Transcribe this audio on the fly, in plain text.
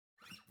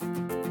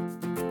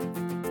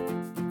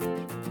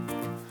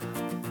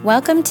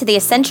Welcome to the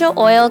Essential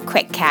Oil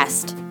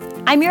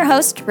Quickcast. I'm your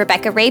host,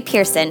 Rebecca Ray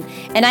Pearson,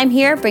 and I'm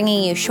here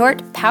bringing you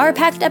short,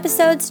 power-packed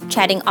episodes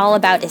chatting all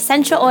about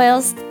essential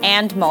oils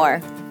and more.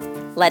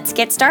 Let's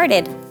get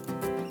started.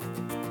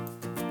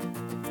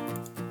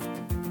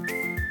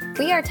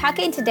 We are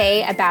talking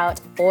today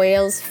about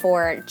oils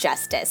for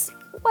justice.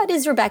 What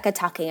is Rebecca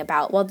talking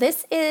about? Well,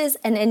 this is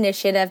an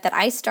initiative that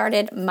I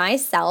started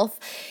myself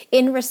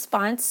in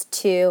response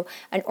to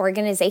an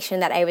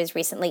organization that I was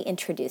recently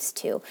introduced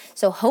to.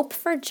 So Hope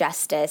for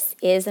Justice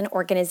is an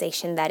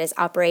organization that is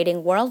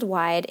operating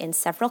worldwide in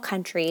several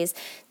countries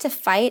to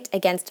fight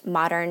against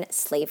modern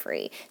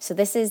slavery. So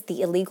this is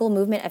the illegal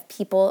movement of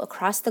people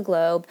across the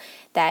globe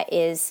that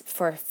is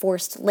for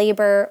forced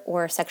labor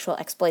or sexual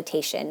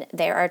exploitation.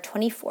 There are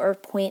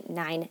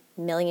 24.9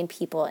 million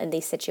people in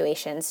these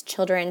situations,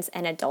 children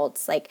and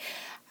adults, like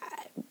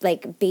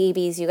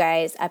babies, you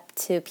guys, up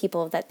to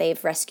people that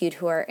they've rescued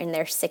who are in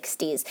their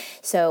 60s.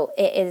 So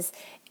it is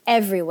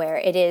everywhere.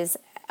 It is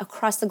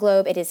across the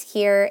globe. It is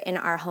here in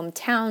our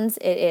hometowns.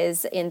 It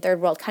is in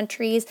third world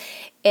countries.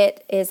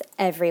 It is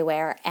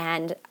everywhere.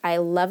 And I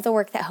love the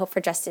work that Hope for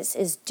Justice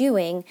is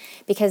doing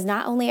because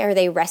not only are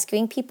they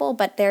rescuing people,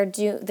 but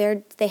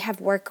they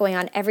have work going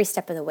on every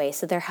step of the way.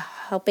 So they're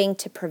helping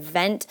to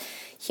prevent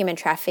human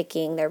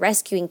trafficking. They're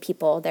rescuing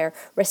people. They're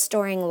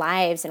restoring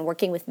lives and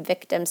working with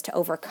victims to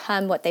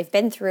overcome what they've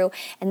been through.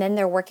 And then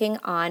they're working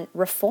on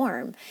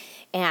reform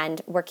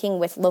and working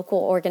with local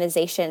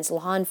organizations,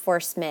 law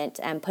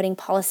enforcement, and putting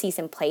policies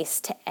in place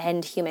to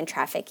end human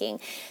trafficking.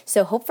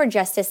 So Hope for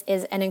Justice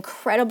is an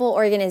incredible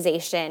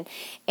organization,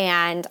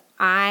 and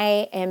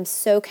I am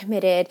so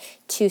committed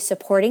to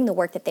supporting the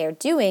work that they're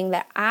doing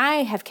that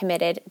I have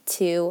committed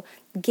to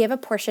give a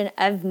portion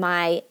of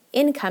my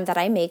income that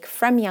I make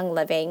from Young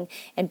Living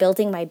and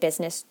building my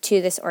business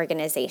to this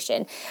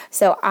organization.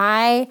 So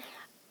I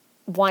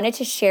wanted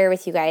to share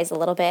with you guys a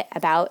little bit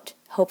about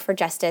Hope for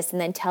Justice and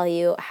then tell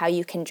you how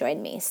you can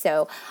join me.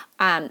 So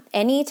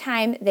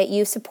anytime that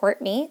you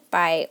support me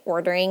by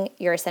ordering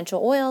your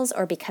essential oils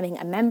or becoming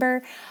a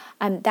member,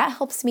 that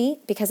helps me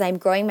because I'm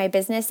growing my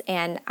business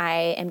and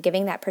I am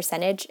giving that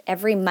percentage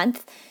every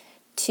month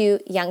to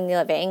Young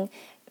Living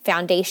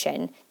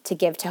Foundation to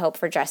give to Hope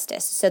for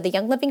Justice. So the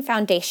Young Living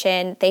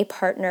Foundation, they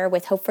partner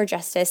with Hope for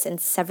Justice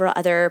and several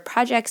other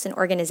projects and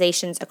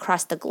organizations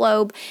across the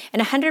globe,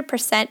 and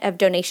 100% of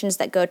donations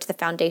that go to the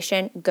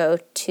foundation go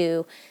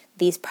to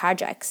these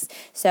projects.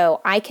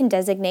 So I can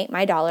designate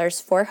my dollars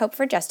for Hope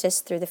for Justice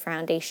through the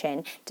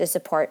foundation to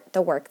support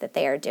the work that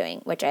they are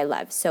doing, which I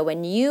love. So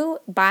when you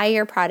buy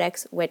your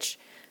products, which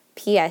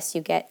P.S.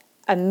 you get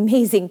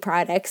amazing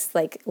products,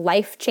 like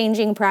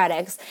life-changing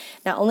products,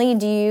 not only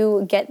do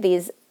you get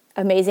these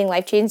amazing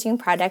life-changing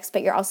products,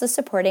 but you're also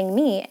supporting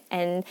me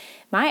and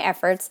my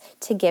efforts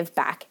to give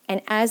back.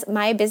 And as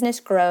my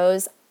business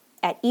grows,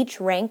 at each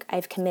rank,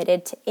 I've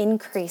committed to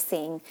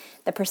increasing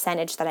the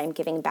percentage that I'm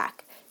giving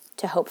back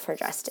to Hope for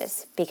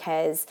Justice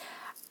because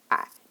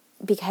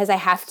I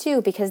have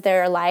to, because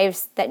there are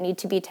lives that need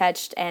to be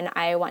touched and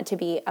I want to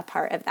be a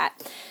part of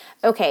that.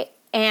 Okay,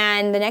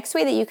 and the next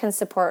way that you can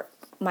support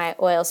my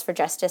Oils for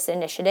Justice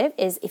initiative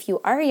is if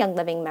you are a Young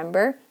Living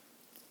member,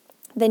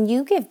 then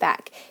you give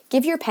back.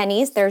 Give your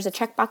pennies. There's a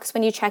checkbox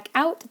when you check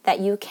out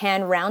that you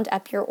can round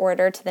up your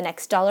order to the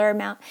next dollar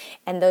amount,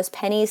 and those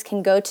pennies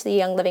can go to the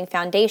Young Living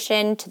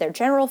Foundation, to their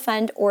general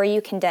fund, or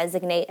you can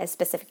designate a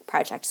specific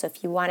project. So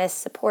if you want to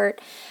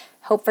support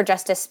Hope for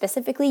Justice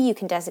specifically, you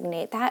can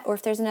designate that, or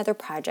if there's another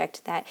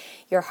project that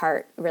your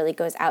heart really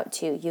goes out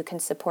to, you can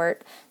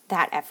support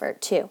that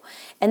effort too.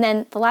 And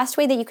then the last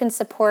way that you can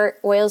support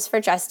Oils for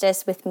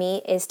Justice with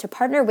me is to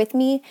partner with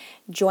me,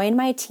 join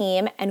my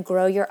team, and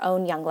grow your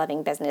own Young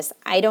Living business.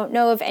 I don't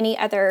know of any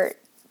other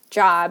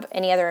job,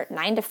 any other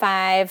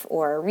 9-to-5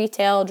 or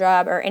retail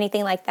job or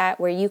anything like that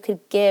where you could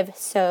give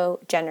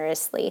so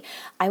generously.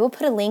 I will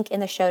put a link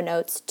in the show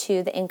notes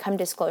to the income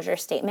disclosure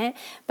statement,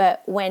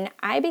 but when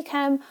I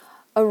become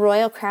a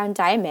Royal Crown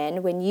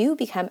Diamond, when you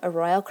become a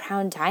Royal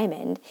Crown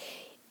Diamond,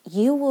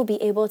 you will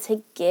be able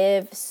to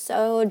give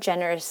so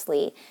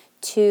generously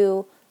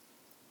to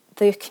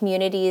the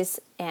communities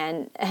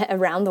and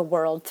around the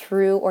world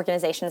through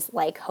organizations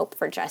like Hope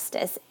for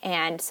Justice.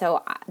 And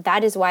so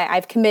that is why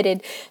I've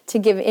committed to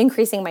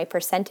increasing my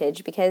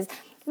percentage, because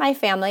my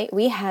family,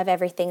 we have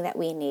everything that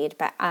we need,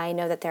 but I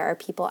know that there are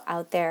people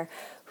out there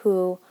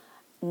who,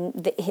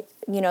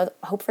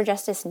 Hope for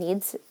Justice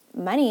needs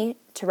money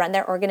to run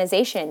their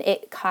organization.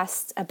 It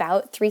costs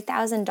about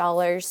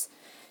 $3,000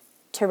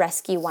 to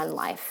rescue one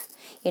life,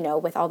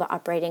 with all the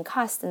operating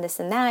costs and this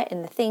and that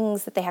and the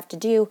things that they have to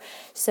do.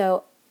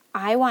 So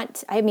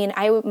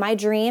my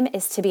dream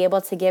is to be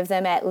able to give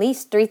them at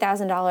least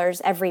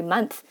 $3,000 every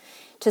month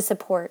to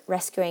support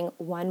rescuing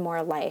one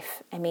more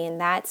life.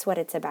 That's what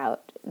it's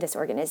about, this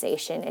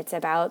organization. It's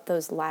about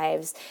those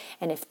lives.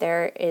 And if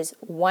there is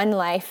one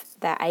life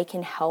that I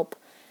can help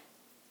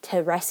to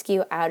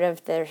rescue out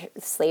of their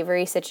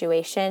slavery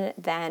situation,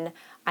 then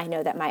I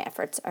know that my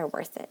efforts are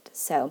worth it.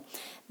 So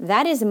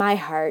that is my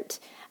heart.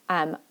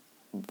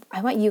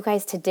 I want you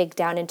guys to dig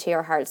down into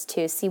your hearts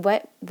too. See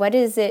what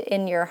is it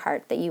in your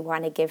heart that you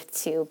want to give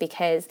to,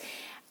 because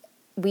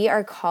we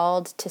are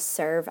called to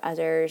serve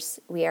others.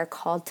 We are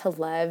called to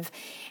love.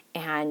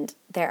 And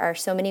there are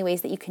so many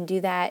ways that you can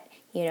do that,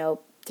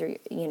 through,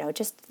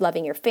 just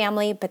loving your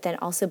family, but then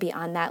also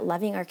beyond that,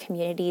 loving our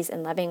communities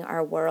and loving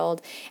our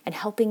world and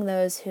helping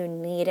those who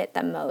need it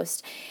the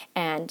most.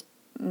 And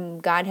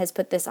God has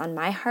put this on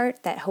my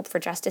heart, that Hope for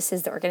Justice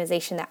is the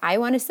organization that I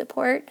want to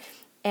support.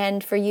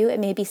 And for you, it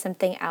may be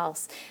something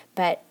else.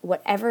 But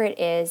whatever it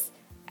is,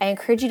 I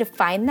encourage you to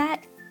find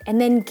that and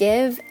then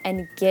give,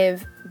 and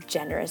give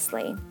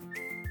generously.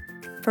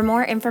 For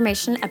more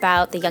information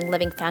about the Young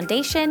Living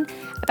Foundation,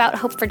 about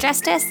Hope for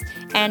Justice,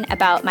 and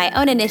about my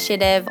own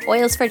initiative,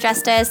 Oils for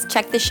Justice,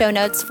 check the show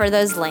notes for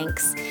those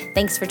links.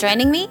 Thanks for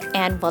joining me,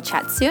 and we'll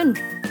chat soon.